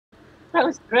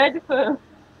Sounds dreadful.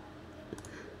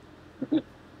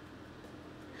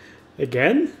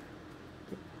 Again?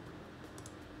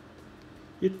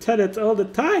 You tell it all the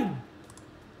time.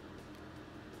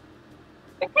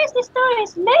 Because the story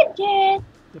is legend.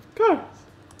 Of course.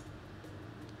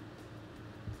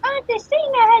 Auntie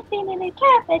Sina had been in a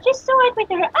camp and she saw it with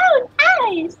her own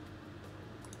eyes.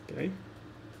 Okay.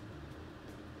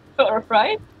 Sort of,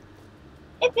 right?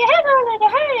 If you have already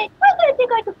heard it, why don't you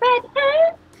go to bed,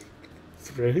 huh?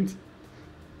 It's rude.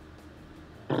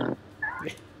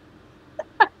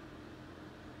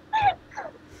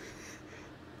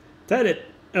 Tell it.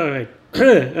 Oh wait.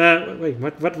 Wait.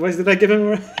 What voice did I give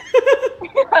him?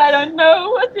 I don't know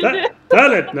what you did.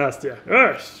 Tell it, Nastya.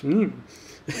 Gosh.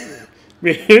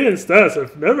 Me and Stas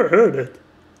have never heard it.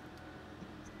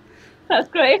 That's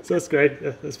great. That's great.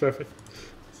 Yeah, that's perfect.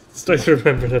 Just try to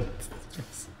remember that.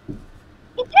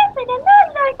 It happened a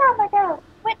long time ago,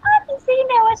 when Auntie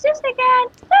Sina was just a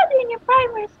girl studying in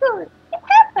primary school. It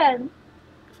happened.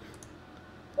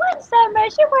 One summer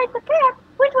she went to camp,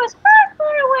 which was far,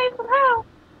 far away from home.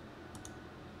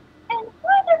 And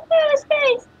one of those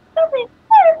days, something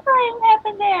terrifying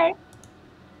happened there.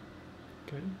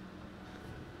 Okay.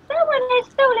 Someone had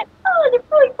stolen all the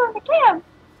food from the camp.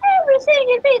 Every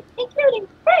single bit, including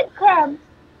breadcrumbs.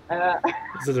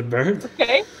 Is it a bird?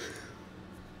 Okay.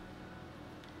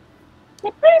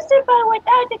 The principal went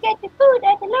out to get the food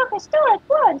at the local store at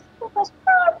once. It was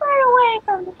far, far away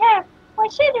from the camp, where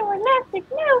children were left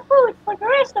with no food for the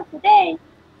rest of the day.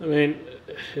 I mean,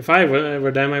 if I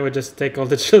were them, I would just take all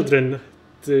the children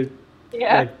to,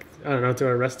 like, I don't know, to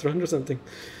a restaurant or something.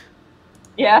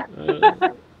 Yeah.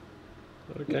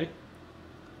 Okay.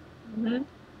 Mm-hmm.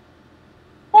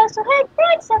 Those who had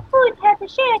bags of food had to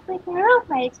share it with their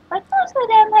roommates, but most of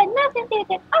them had nothing to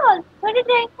eat at all, so they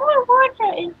drank more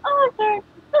water in order to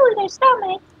cool their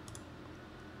stomachs.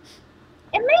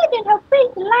 Imagine how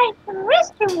big the line for the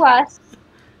restroom was.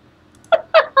 I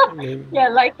mean, yeah,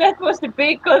 like that was the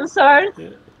big concern.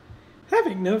 Yeah.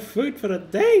 Having no food for a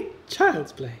day,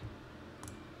 child's play.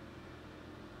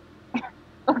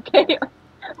 Okay,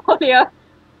 Olya,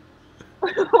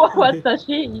 what does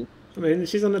she eat? I mean,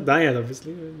 she's on a diet,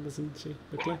 obviously, doesn't she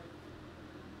look like?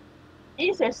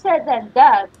 Easier said than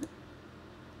done.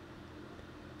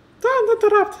 Don't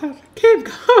interrupt her. Keep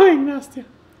going, Nastya.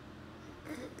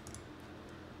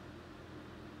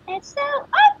 And so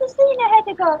Auntie Sina had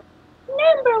to go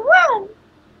number one,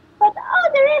 but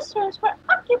all the restaurants were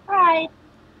occupied.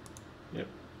 Yep.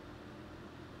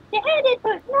 She headed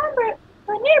to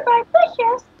nearby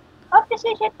bushes. After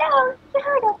she sat down, she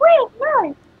heard a weird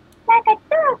noise, like a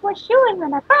dog was chewing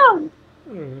on a bone.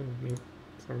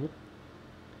 Sorry.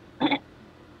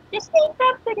 She sneaked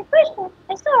up to the bushes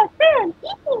and saw a girl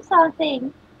eating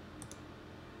something.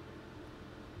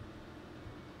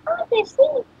 Auntie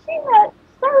Sina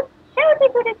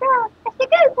shouted to the girl as the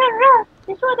girl turned around.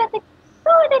 She saw that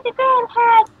the girl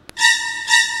had.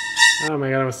 Oh my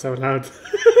god, I was so loud.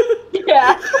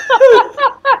 Yeah.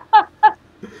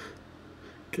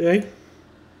 Okay.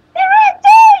 There are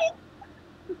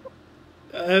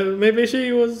teeth! Maybe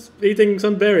she was eating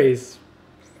some berries.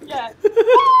 Yeah.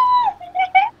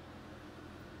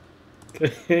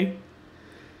 Okay.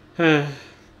 It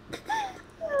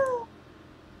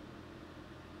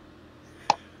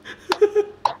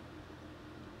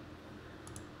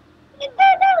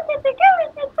turned out that the girl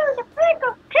had found a pack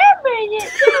of cranberries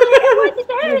and wanted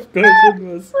to have Of course it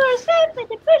was. for herself in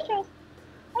the bushes.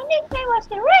 Her nickname was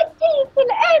the Red Teeth till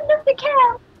the end of the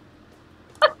camp.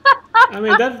 I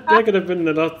mean, that could have been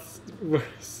a lot worse,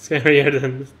 scarier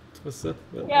than it was. But,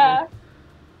 Yeah.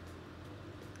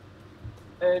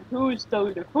 And who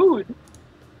stole the food?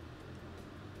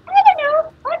 I don't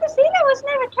know. Auntie Sina was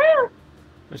never told.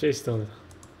 She stole it.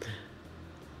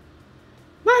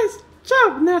 Nice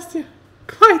job, Nastya.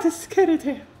 Quite a scary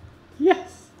tale.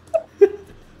 Yes. Who's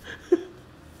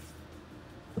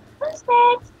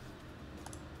that?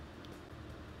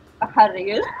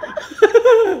 Herregud.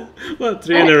 Well,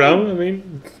 3 in a row. I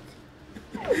mean,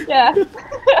 Yeah.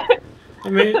 I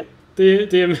mean, do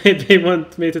you maybe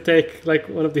want me to take like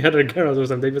one of the other girls or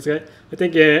something? Because I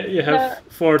think you have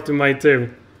 4 to my 2.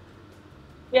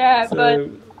 Yeah, So- but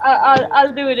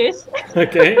I'll do this.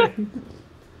 Okay.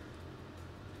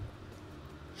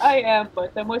 I am,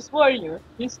 but I must warn you,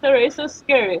 this story is so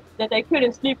scary that I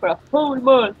couldn't sleep for a whole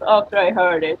month after I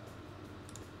heard it.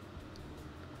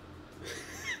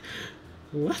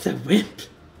 What a wimp.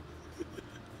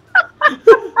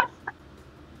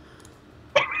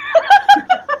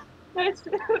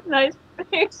 Nice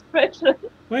expression.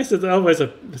 Why is it always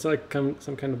some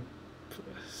kind of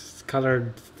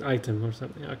colored item or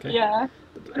something. Okay. Yeah.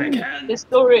 The black hand. The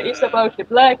story is about the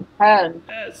black hand.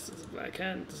 Yes, it's a black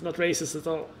hand. It's not racist at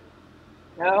all.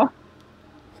 No.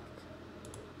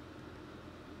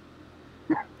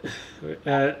 So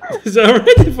I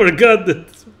already forgot that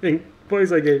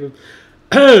voice I gave him.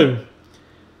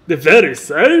 The very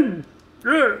same.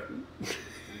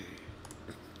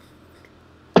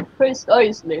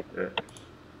 Precisely.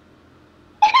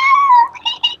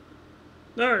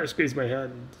 No, squeeze my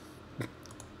hand.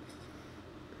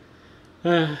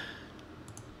 I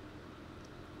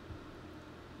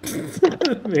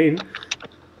mean,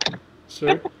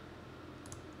 sure.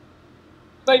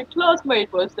 My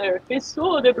classmate was there. He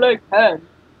saw the black hand.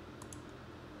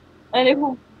 And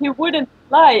he wouldn't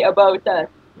lie about that.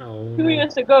 Oh, 2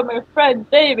 years ago, my friend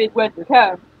David went to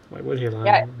camp. why would he lie?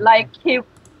 Yeah, like you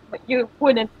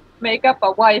wouldn't make up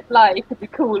a white lie to be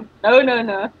cool. No, no,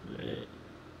 no.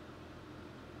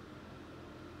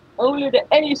 Only the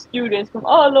A students from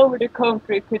all over the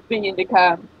country could be in the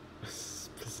camp.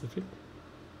 Specific?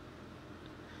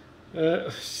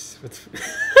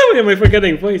 Why am I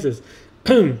forgetting voices?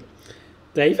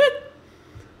 David?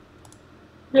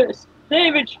 Yes,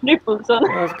 David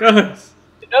Schnippelson. Of course.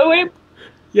 You know him?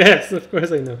 Yes, of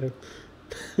course I know him.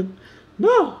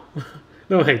 No!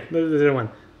 No, wait, no, the other one.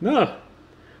 No!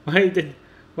 Why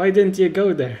didn't you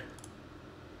go there?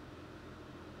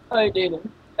 I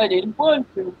didn't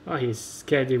want to. Oh, he's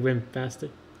scared, you wimp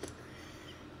bastard.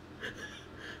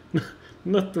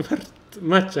 Not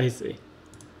much, I see.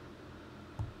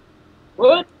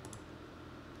 What?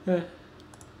 So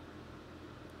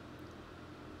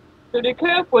the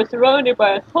camp was surrounded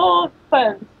by a tall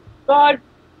fence.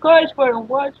 Guards were on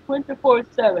watch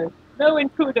 24/7. No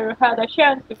intruder had a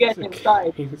chance to get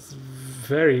inside. It's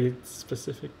very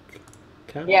specific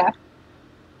camp. Yeah.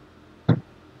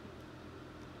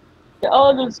 The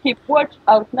adults keep watch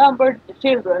outnumbered the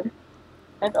children,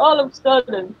 and all of a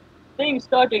sudden, things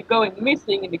started going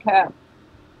missing in the camp.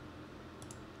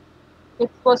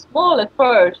 It was small at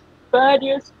first: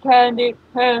 badges, candy,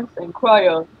 pens, and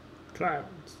crayons.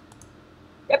 Clowns.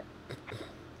 Yep.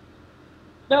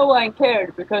 No one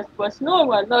cared because it was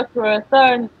normal not to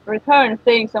return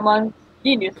things among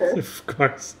geniuses. Of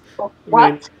course. Oh,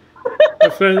 what?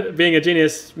 Being a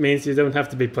genius means you don't have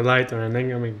to be polite or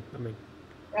anything. I mean.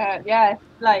 Yeah,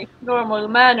 like normal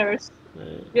manners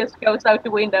just goes out the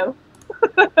window.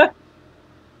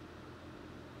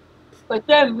 But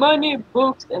then money,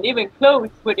 books, and even clothes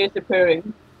were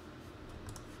disappearing.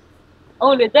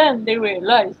 Only then they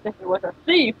realized that there was a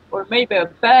thief or maybe a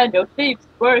band of thieves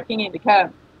working in the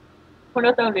camp. For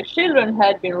not only children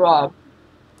had been robbed,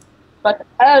 but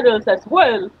adults as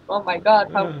well. Oh my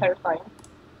god, how terrifying.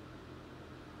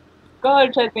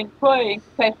 Guards had been trying to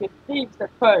catch the thieves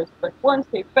at first, but once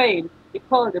they failed, they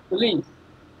called the police.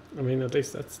 I mean, at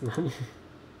least that's normal.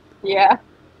 Yeah.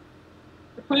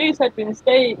 The police had been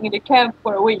staying in the camp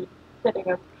for a week,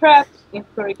 setting up traps,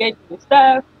 interrogating the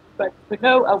staff, but to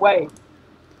no avail.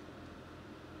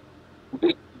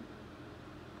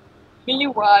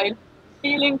 Meanwhile,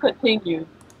 stealing continued.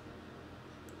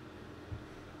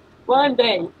 One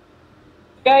day,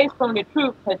 guys from the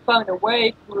troop had found a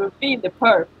way to reveal the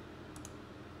perp.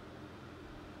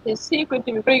 They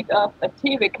secretly rigged up a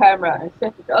TV camera and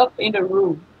set it up in the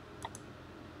room.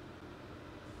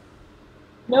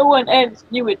 No one else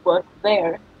knew it was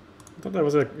there. I thought that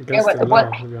was against the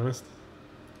law, to be honest.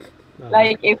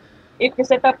 Like, if you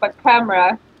set up a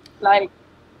camera, like,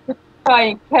 to try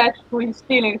and catch who is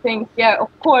stealing things, yeah,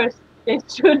 of course, they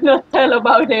should not tell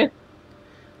about it.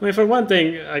 I mean, for one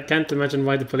thing, I can't imagine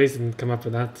why the police didn't come up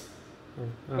with that.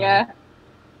 Yeah.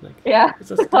 Like, Yeah,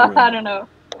 I don't know.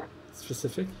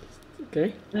 Specific?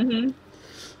 Okay. Mm-hmm.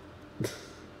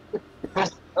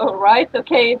 Alright,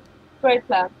 okay. Great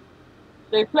plan.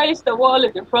 They placed the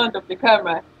wallet in front of the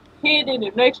camera, hid in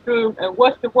the next room, and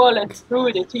watched the wallet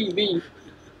through the TV.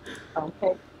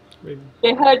 Okay.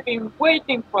 They had been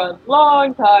waiting for a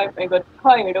long time and got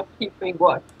tired of keeping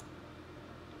watch.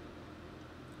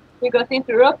 They got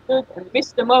interrupted and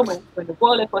missed the moment when the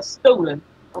wallet was stolen.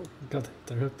 Got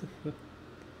interrupted?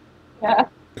 Yeah.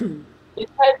 It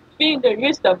had been there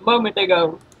just a moment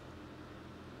ago.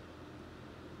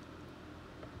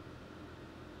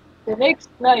 The next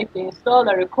night they installed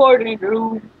a recorder in the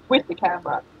room with the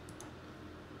camera.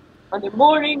 On the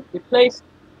morning they placed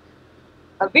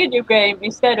a video game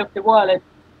instead of the wallet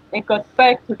and got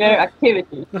back to their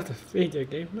activity. Not a video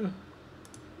game, no.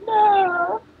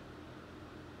 No.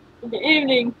 In the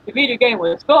evening the video game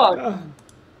was gone. Oh.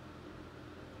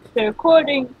 The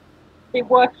recording they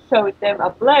watched showed them a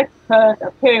black hand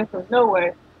appearing from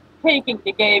nowhere, taking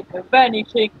the game and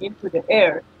vanishing into the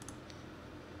air.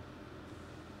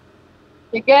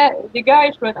 The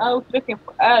guys ran out looking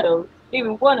for adults,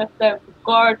 leaving one of them to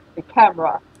guard the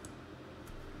camera.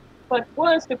 But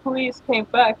once the police came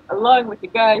back along with the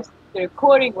guys, the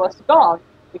recording was gone,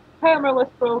 the camera was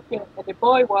broken, and the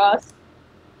boy was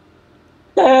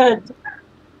dead.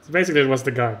 So basically, it was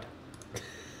the guard.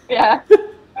 Yeah.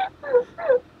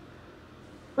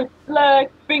 With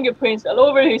black fingerprints all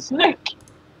over his neck.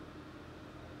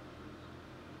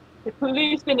 The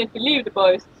police didn't believe the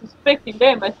boys, suspecting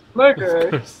them as murderers.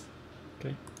 Of course.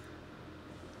 Okay.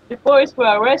 The boys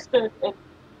were arrested and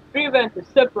driven to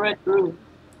separate rooms.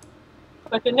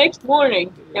 But the next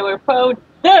morning, they were found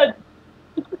dead.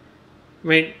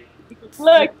 Wait. With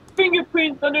black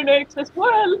fingerprints on their necks as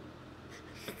well.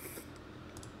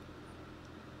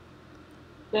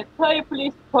 The entire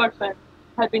police department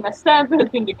had been assembled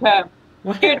in the camp.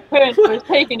 What? Scared parents were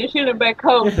taking the children back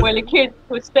home while the kids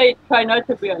who stayed tried not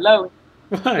to be alone.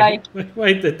 Why? Like,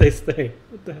 why did they stay?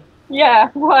 What the hell? yeah,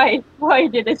 why? Why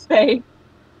did they stay?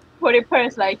 Were the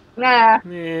parents like, nah,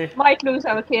 might lose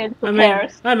our kid, who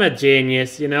cares? I'm a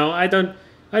genius, you know. I don't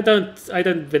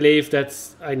believe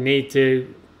that I need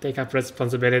to take up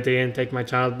responsibility and take my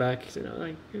child back. You know,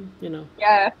 like, you know.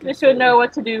 Yeah, they should know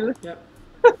what to do. Yeah.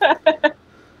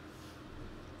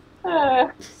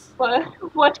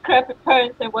 What crappy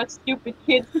parents and what stupid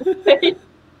kids to say.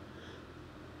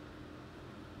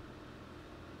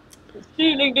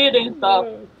 Stealing didn't stop.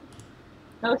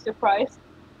 No surprise.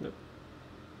 No.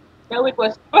 No, it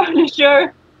was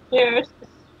furniture, chairs,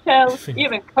 shelves,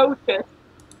 even coaches.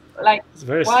 Like,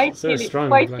 why steal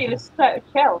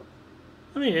shelves?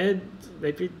 I mean,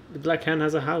 maybe the Black Hand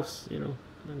has a house, you know,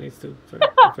 that needs to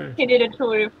furnish. He needed to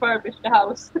refurbish the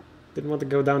house. Didn't want to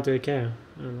go down to IKEA.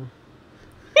 I don't know.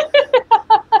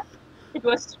 It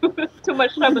was too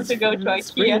much trouble to go to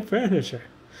It's free IKEA. furniture.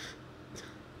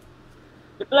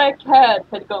 The Black Hand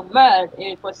had gone mad and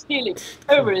it was stealing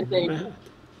everything.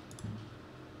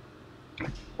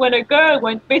 When a girl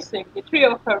went missing, the three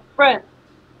of her friends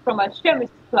from a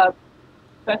chemist club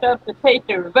set up to take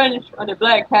their revenge on the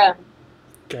Black Hand.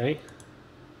 Okay.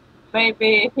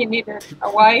 Maybe he needed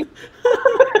a wife.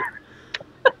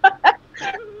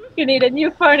 He needed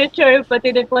new furniture, but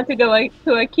didn't want to go to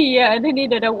IKEA, and he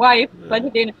needed a wife, but he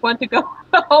didn't want to go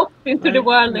out into the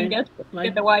world and get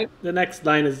a wife. The next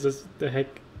line is just the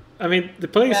heck. I mean, the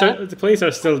police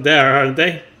are still there, aren't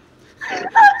they?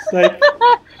 It's like,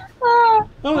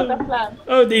 what a plan.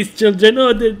 Oh, these children!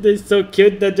 Oh, they're so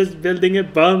cute. They're just building a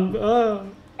bomb. Oh.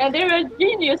 And they're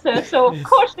geniuses, so of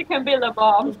course they can build a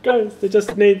bomb. Of course, they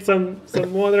just need some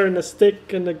water and a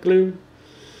stick and a glue.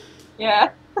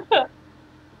 Yeah.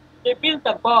 They built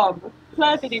a bomb,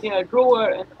 planted it in a drawer,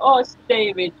 and asked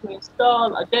David to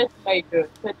install a detonator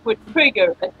that would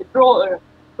trigger as the drawer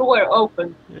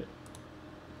opened. Yeah.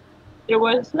 There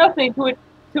was nothing to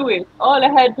it. All I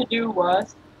had to do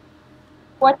was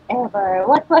whatever.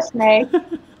 What was next?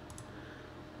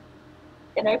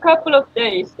 In a couple of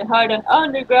days, they heard an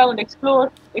underground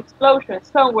explosion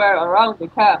somewhere around the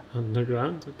camp.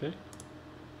 Underground, okay.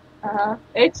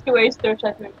 Excavators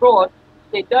had been brought.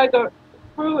 They dug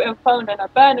through and found an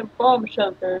abandoned bomb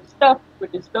shelter stuffed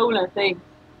with the stolen things.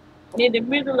 And in the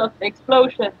middle of the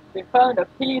explosion, they found a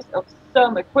piece of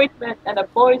some equipment and a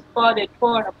boy's body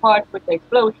torn apart with the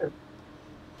explosion.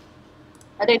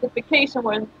 Identification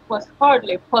was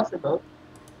hardly possible.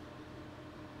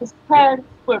 His hands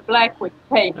were black with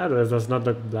paint. That does not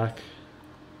look black.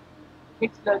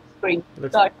 It looks green,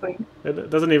 dark green. It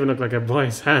doesn't even look like a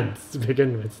boy's hand to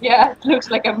begin with. Yeah, it looks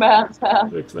like a man's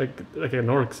hand. It looks like an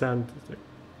orc's hand.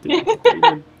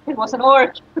 It was an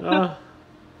orc. Ah.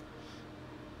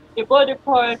 The body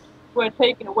parts were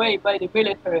taken away by the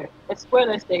military, as well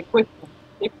as the equipment.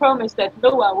 They promised that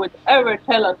no one would ever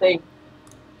tell a thing.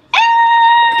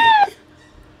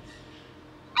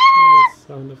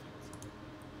 Sound effects.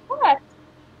 What?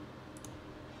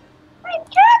 My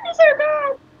candies are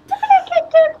gone! I can't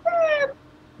take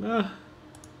them!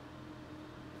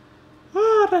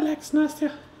 Relax,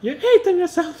 Nastya. You ate them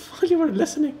yourself while you were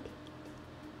listening.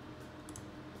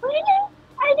 Really?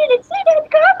 I didn't see that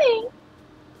coming!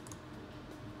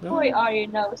 No. Boy, are you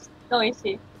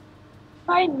noisy.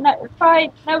 Fine,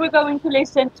 now we're going to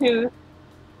listen to...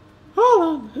 Hold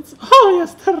on, it's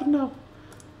Olia's turn now.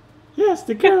 Yes,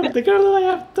 the girl that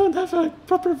I don't have a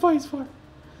proper voice for.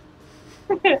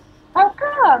 How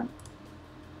come?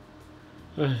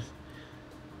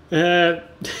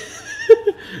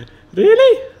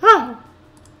 Really? How?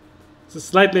 It's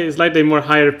slightly more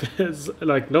higher,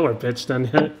 like lower pitch than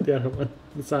the other one.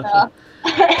 Because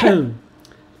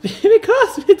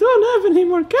we don't have any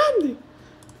more candy.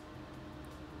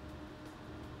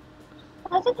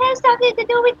 Does it have something to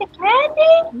do with the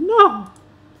candy? No,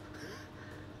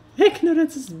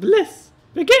 Ignorance is bliss.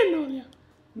 Begin, Olya.